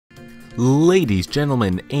Ladies,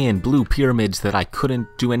 gentlemen, and blue pyramids that I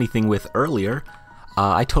couldn't do anything with earlier,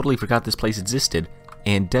 I totally forgot this place existed,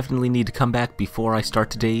 and definitely need to come back before I start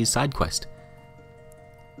today's side quest.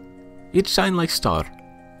 It shine like star.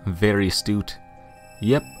 Very astute.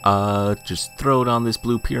 Yep, just throw it on this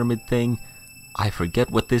blue pyramid thing. I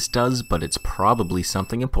forget what this does, but it's probably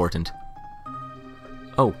something important.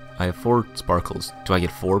 Oh, I have 4 sparkles. Do I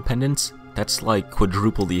get 4 pendants? That's like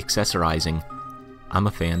quadruple the accessorizing. I'm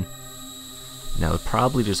a fan. Now it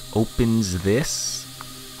probably just opens this.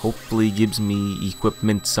 Hopefully gives me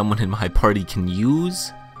equipment someone in my party can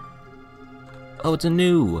use. Oh, it's a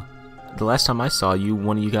new. The last time I saw you,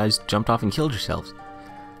 one of you guys jumped off and killed yourselves.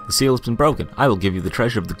 The seal has been broken. I will give you the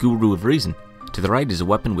treasure of the Guru of Reason. To the right is a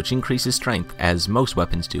weapon which increases strength, as most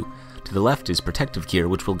weapons do. To the left is protective gear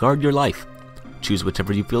which will guard your life. Choose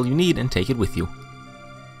whichever you feel you need and take it with you.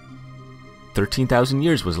 13,000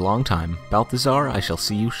 years was a long time. Balthazar, I shall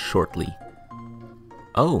see you shortly.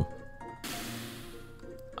 Oh.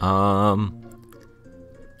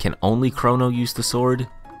 Can only Chrono use the sword?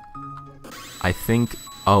 I think...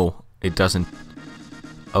 Oh, it doesn't...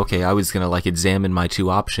 Okay, I was gonna, like, examine my 2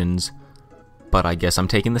 options, but I guess I'm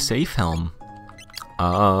taking the safe helm.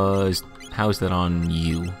 How's that on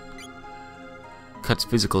you? Cuts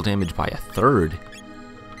physical damage by 1/3.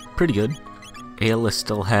 Pretty good. Ayla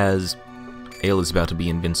still has... Ayla's about to be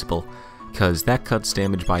invincible, because that cuts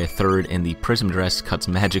damage by 1/3, and the prism dress cuts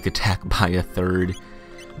magic attack by 1/3.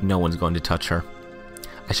 No one's going to touch her.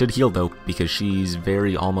 I should heal, though, because she's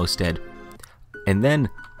very almost dead. And then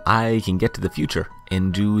I can get to the future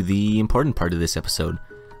and do the important part of this episode,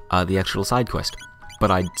 the actual side quest. But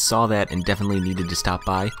I saw that and definitely needed to stop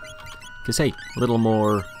by, because hey, a little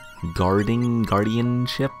more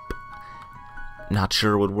guardianship? Not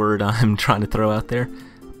sure what word I'm trying to throw out there,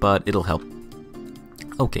 but it'll help.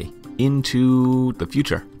 Okay, into the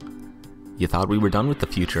future. You thought we were done with the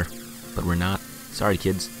future, but we're not. Sorry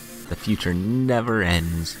kids, the future never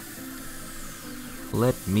ends.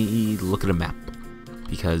 Let me look at a map,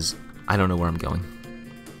 because I don't know where I'm going.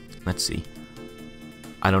 Let's see.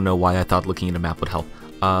 I don't know why I thought looking at a map would help.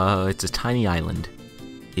 It's a tiny island.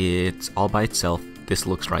 It's all by itself. This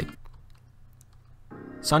looks right.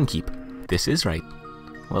 Sunkeep. This is right.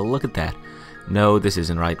 Well, look at that. No, this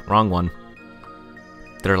isn't right. Wrong one.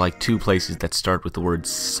 There are like 2 places that start with the word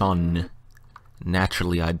sun.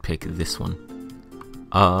 Naturally, I'd pick this one.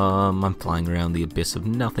 I'm flying around the abyss of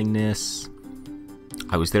nothingness.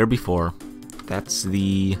 I was there before. That's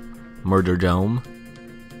the murder dome.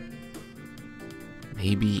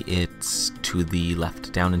 Maybe it's to the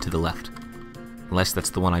left, down and to the left. Unless that's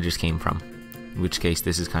the one I just came from. In which case,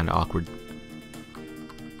 this is kind of awkward.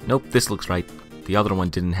 Nope, this looks right. The other one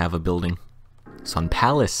didn't have a building. Sun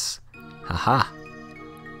Palace. Haha.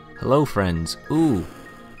 Hello, friends. Ooh.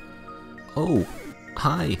 Oh.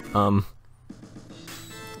 Hi.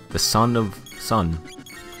 The Son of Sun.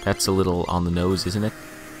 That's a little on the nose, isn't it?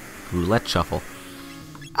 Roulette shuffle.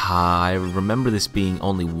 I remember this being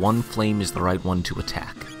only 1 flame is the right one to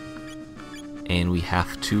attack. And we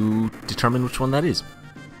have to determine which one that is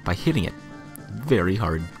by hitting it very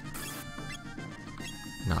hard.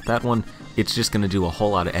 Not that one. It's just going to do a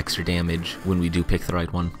whole lot of extra damage when we do pick the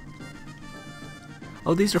right one.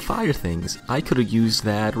 Oh, these are fire things. I could have used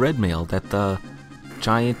that red mail that the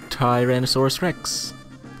giant Tyrannosaurus Rex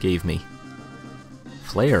gave me.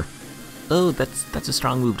 Flare. Oh, that's a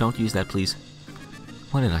strong move. Don't use that, please.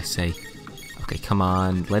 What did I say? Okay, come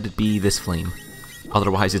on. Let it be this flame.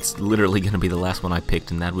 Otherwise, it's literally going to be the last one I picked,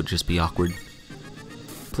 and that would just be awkward.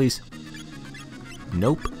 Please.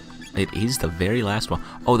 Nope. It is the very last one.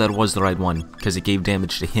 Oh, that was the right one, because it gave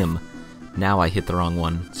damage to him. Now I hit the wrong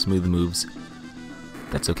one. Smooth moves.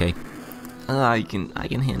 That's okay. I can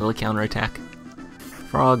handle a counterattack.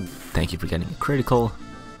 Frog, thank you for getting a critical.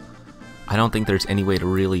 I don't think there's any way to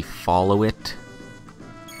really follow it.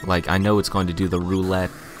 Like, I know it's going to do the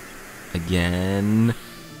roulette again.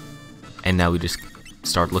 And now we just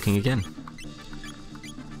start looking again.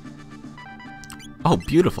 Oh,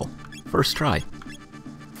 beautiful. First try.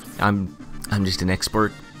 I'm just an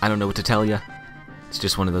expert. I don't know what to tell you. It's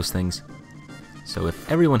just one of those things. So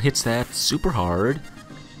if everyone hits that super hard,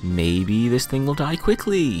 maybe this thing will die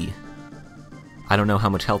quickly. I don't know how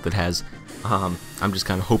much health it has. I'm just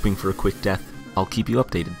kind of hoping for a quick death. I'll keep you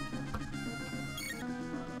updated.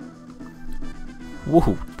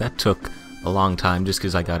 Whoa, that took a long time just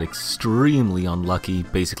because I got extremely unlucky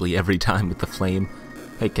basically every time with the flame.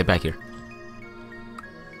 Hey, get back here.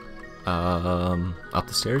 Up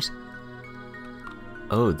the stairs?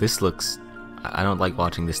 Oh, this looks... I don't like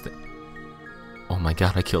watching this thing. Oh my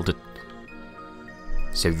god, I killed it.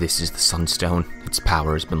 So this is the Sunstone. Its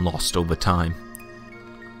power has been lost over time.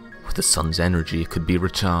 With the sun's energy, it could be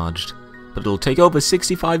recharged, but it'll take over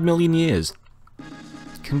 65 million years.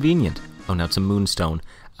 Convenient. Oh, now it's a moonstone.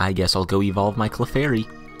 I guess I'll go evolve my Clefairy.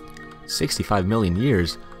 65 million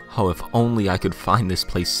years? Oh, if only I could find this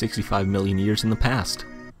place 65 million years in the past.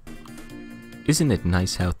 Isn't it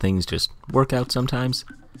nice how things just work out sometimes?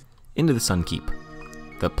 Into the Sun Keep.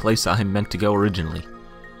 The place I meant to go originally.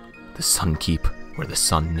 The Sun Keep, where the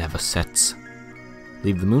sun never sets.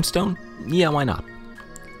 Leave the moonstone? Yeah, why not?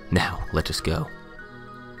 Now, let us go.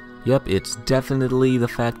 Yep, it's definitely the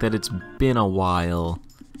fact that it's been a while.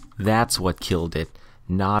 That's what killed it,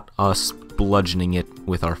 not us bludgeoning it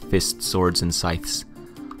with our fists, swords, and scythes.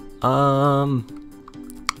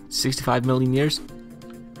 65 million years?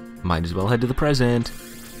 Might as well head to the present.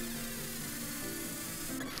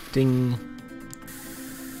 Ding.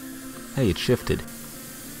 Hey, it shifted.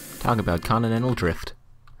 Talk about continental drift.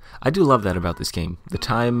 I do love that about this game. The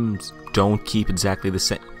times don't keep exactly the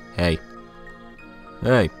same. Hey.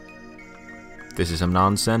 Hey. This is some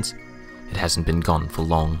nonsense. It hasn't been gone for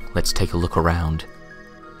long. Let's take a look around.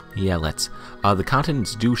 Yeah, let's. The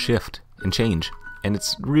continents do shift and change, and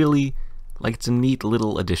it's really, like, it's a neat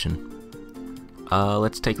little addition.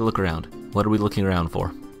 Let's take a look around. What are we looking around for?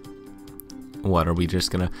 What, are we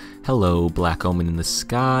just gonna... Hello, Black Omen in the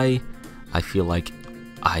sky. I feel like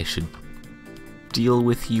I should deal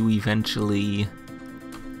with you eventually.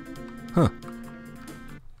 Huh.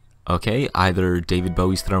 Okay, either David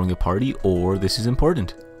Bowie's throwing a party, or this is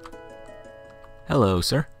important. Hello,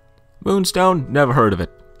 sir. Moonstone? Never heard of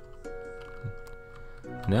it.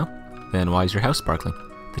 No? Then why is your house sparkling?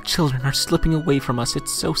 The children are slipping away from us.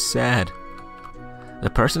 It's so sad. The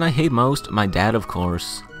person I hate most? My dad, of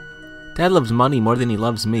course. Dad loves money more than he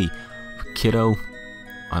loves me. Kiddo,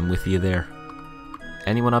 I'm with you there.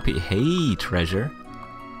 Anyone up here? Hey, treasure.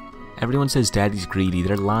 Everyone says Daddy's greedy.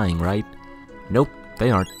 They're lying, right? Nope,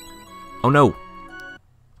 they aren't. Oh no!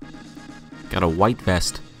 Got a white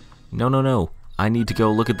vest. No, no, no. I need to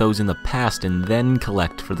go look at those in the past and then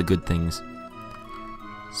collect for the good things.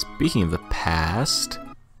 Speaking of the past,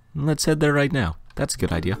 let's head there right now. That's a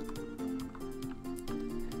good idea.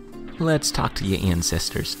 Let's talk to your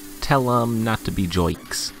ancestors. Tell them not to be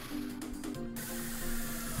joiks.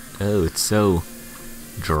 Oh, it's so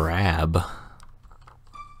drab.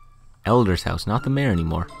 Elder's house, not the mayor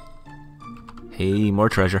anymore. Hey, more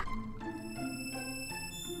treasure.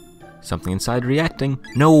 Something inside reacting.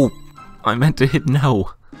 No! I meant to hit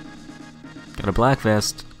no. Got a black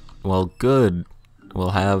vest. Well, good.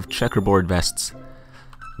 We'll have checkerboard vests.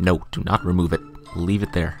 No, do not remove it. Leave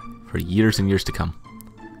it there for years and years to come.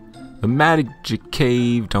 The magic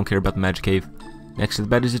cave. Don't care about the magic cave. Next to the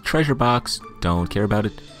bed is a treasure box. Don't care about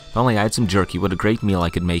it. If only I had some jerky, what a great meal I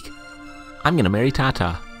could make. I'm gonna marry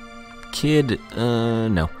Tata. Kid,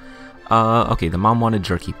 no. Okay, the mom wanted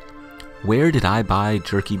jerky. Where did I buy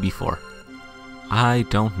jerky before? I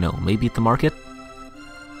don't know. Maybe at the market?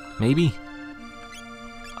 Maybe?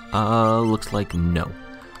 Looks like no.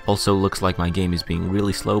 Also looks like my game is being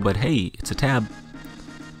really slow, but hey, it's a tab.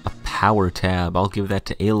 A power tab. I'll give that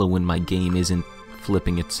to Ayla when my game isn't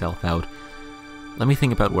flipping itself out. Let me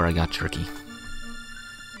think about where I got jerky.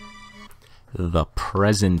 The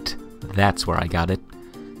present. That's where I got it.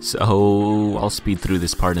 So I'll speed through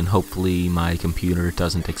this part and hopefully my computer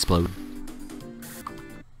doesn't explode.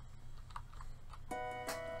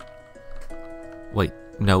 Wait,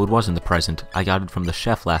 no, it wasn't the present. I got it from the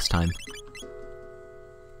chef last time.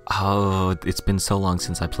 Oh, it's been so long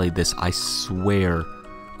since I played this. I swear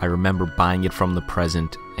I remember buying it from the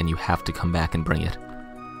present, and you have to come back and bring it.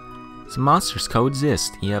 Some monsters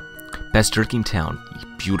coexist. Yep. Best jerky in town.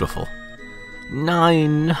 Beautiful.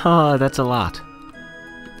 9. Huh, that's a lot.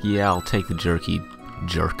 Yeah, I'll take the jerky,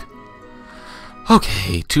 jerk.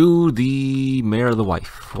 Okay, to the mayor of the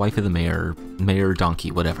wife. Wife of the mayor. Mayor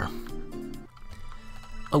donkey, whatever.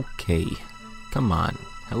 Okay, come on.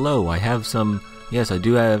 Hello, I have some... Yes, I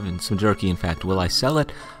do have some jerky, in fact. Will I sell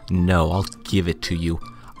it? No, I'll give it to you.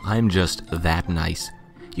 I'm just that nice.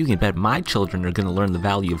 You can bet my children are going to learn the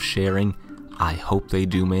value of sharing. I hope they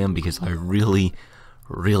do, ma'am, because I really,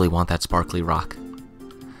 really want that sparkly rock.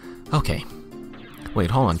 Okay.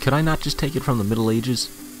 Wait, hold on. Could I not just take it from the Middle Ages?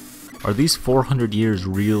 Are these 400 years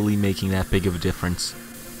really making that big of a difference?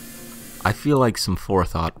 I feel like some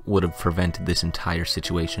forethought would have prevented this entire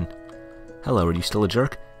situation. Hello, are you still a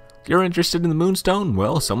jerk? You're interested in the Moonstone?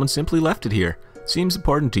 Well, someone simply left it here. Seems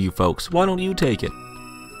important to you folks. Why don't you take it?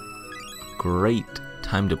 Great.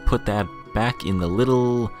 Time to put that back in the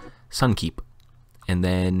little Sun Keep. And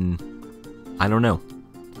then... I don't know.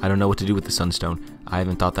 I don't know what to do with the Sunstone. I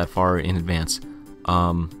haven't thought that far in advance.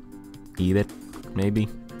 Eat it, maybe?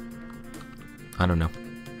 I don't know.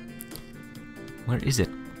 Where is it?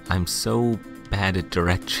 I'm so bad at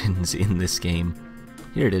directions in this game.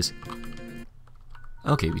 Here it is.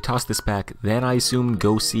 Okay, we toss this back, then I assume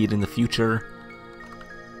go see it in the future.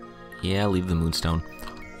 Yeah, leave the moonstone.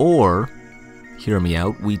 Or, hear me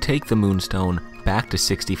out, we take the moonstone back to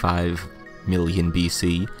 65 million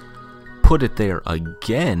BC, put it there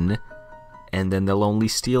again, and then they'll only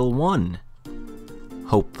steal one.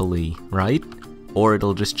 Hopefully, right? Or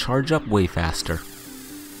it'll just charge up way faster.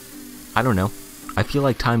 I don't know. I feel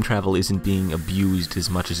like time travel isn't being abused as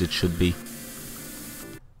much as it should be.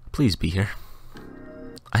 Please be here.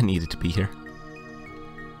 I need it to be here.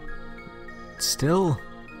 Still?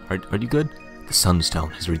 Are you good? The sunstone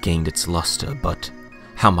has regained its luster, but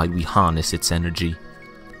how might we harness its energy?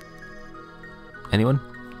 Anyone?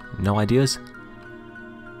 No ideas?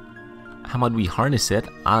 How might we harness it?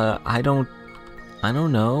 I don't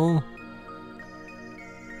know.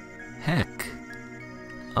 Heck.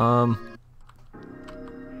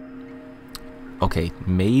 Okay,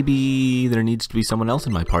 maybe there needs to be someone else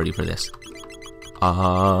in my party for this.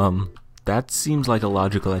 That seems like a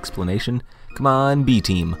logical explanation. Come on,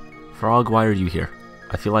 B-Team. Frog, why are you here?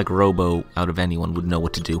 I feel like Robo, out of anyone, would know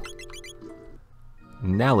what to do.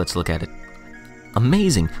 Now let's look at it.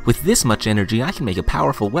 Amazing! With this much energy, I can make a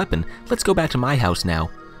powerful weapon. Let's go back to my house now.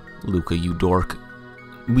 Luca, you dork.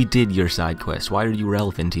 We did your side quest. Why are you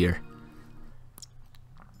relevant here?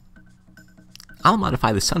 I'll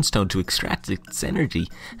modify the sunstone to extract its energy.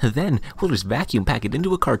 Then, we'll just vacuum pack it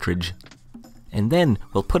into a cartridge. And then,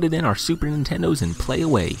 we'll put it in our Super Nintendos and play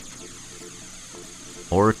away.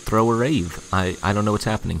 Or throw a rave. I don't know what's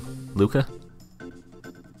happening. Luca?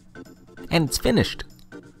 And it's finished!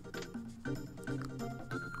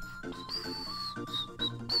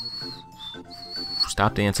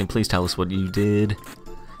 Stop dancing, please tell us what you did.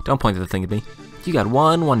 Don't point the thing at me. You got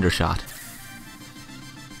one wonder shot.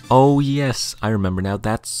 Oh yes, I remember now.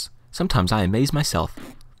 Sometimes I amaze myself.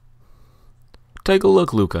 Take a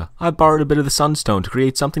look, Luca. I borrowed a bit of the sunstone to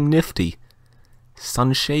create something nifty.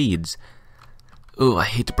 Sunshades. Ooh, I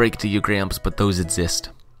hate to break it to you, Gramps, but those exist.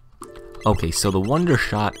 Okay, so the wonder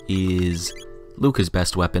shot is Luca's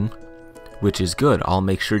best weapon, which is good. I'll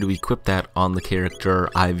make sure to equip that on the character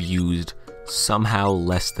I've used somehow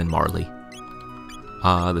less than Marley.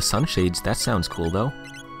 The sunshades, that sounds cool though.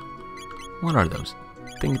 What are those?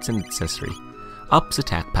 I think it's an accessory. Ups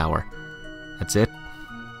attack power. That's it.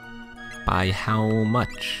 By how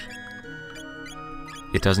much?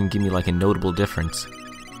 It doesn't give me like a notable difference.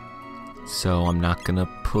 So I'm not gonna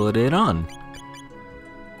put it on.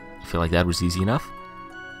 I feel like that was easy enough.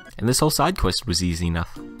 And this whole side quest was easy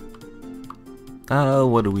enough.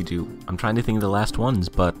 What do we do? I'm trying to think of the last ones,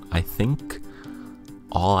 but I think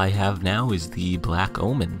all I have now is the Black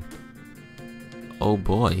Omen. Oh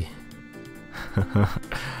boy.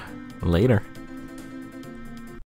 Later.